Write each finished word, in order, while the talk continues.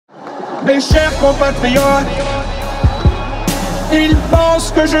Mes chers compatriotes, ils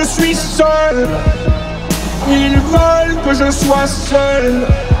pensent que je suis seul. Ils veulent que je sois seul.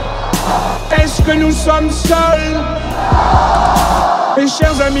 Est-ce que nous sommes seuls? Mes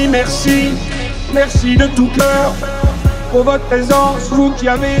chers amis, merci. Merci de tout cœur pour votre présence. Vous qui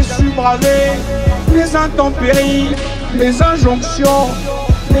avez su braver les intempéries, les injonctions,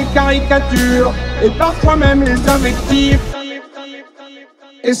 les caricatures et parfois même les invectives.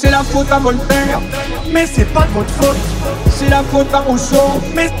 Et c'est la faute à Voltaire, mais c'est pas de votre faute. c'est la faute à Rousseau,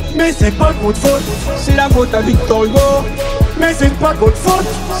 Mais c'est pas de votre faute. c'est la faute à Victor Hugo, Mais c'est pas de votre faute.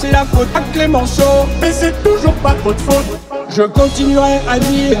 c'est la faute à Clémenceau. Mais c'est toujours pas de votre faute. Je continuerai à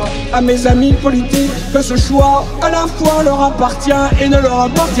dire à mes amis politiques que ce choix à la fois leur appartient et ne leur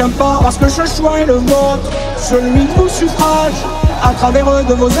appartient pas. Parce que ce choix est le vôtre, celui de vos suffrages, à travers eux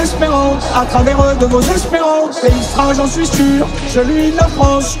de vos espérances, à travers eux de vos espérances. Et il sera, j'en suis sûr, celui de la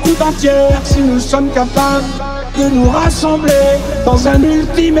France tout entière, si nous sommes capables de nous rassembler dans un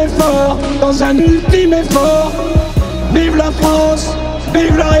ultime effort, dans un ultime effort. Vive la France,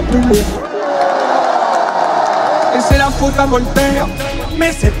 vive la République. Et c'est la faute à Voltaire,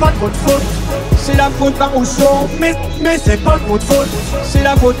 Mais c'est pas de votre faute. c'est la faute à Rousseau, Mais c'est pas de votre faute. c'est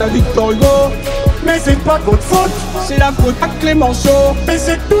la faute à Victor Hugo, Mais c'est pas de votre faute. c'est la faute à Clémenceau, Mais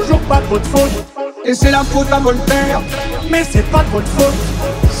c'est toujours pas de votre faute. et c'est la faute à Voltaire, Mais c'est pas de votre faute.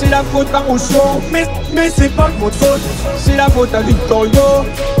 c'est la faute à Rousseau, Mais c'est pas de votre faute. c'est la faute à Victor Hugo,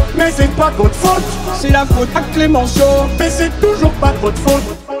 Mais c'est pas de votre faute. c'est la faute à Clémenceau, Mais c'est toujours pas de votre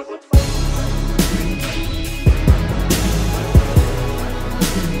faute.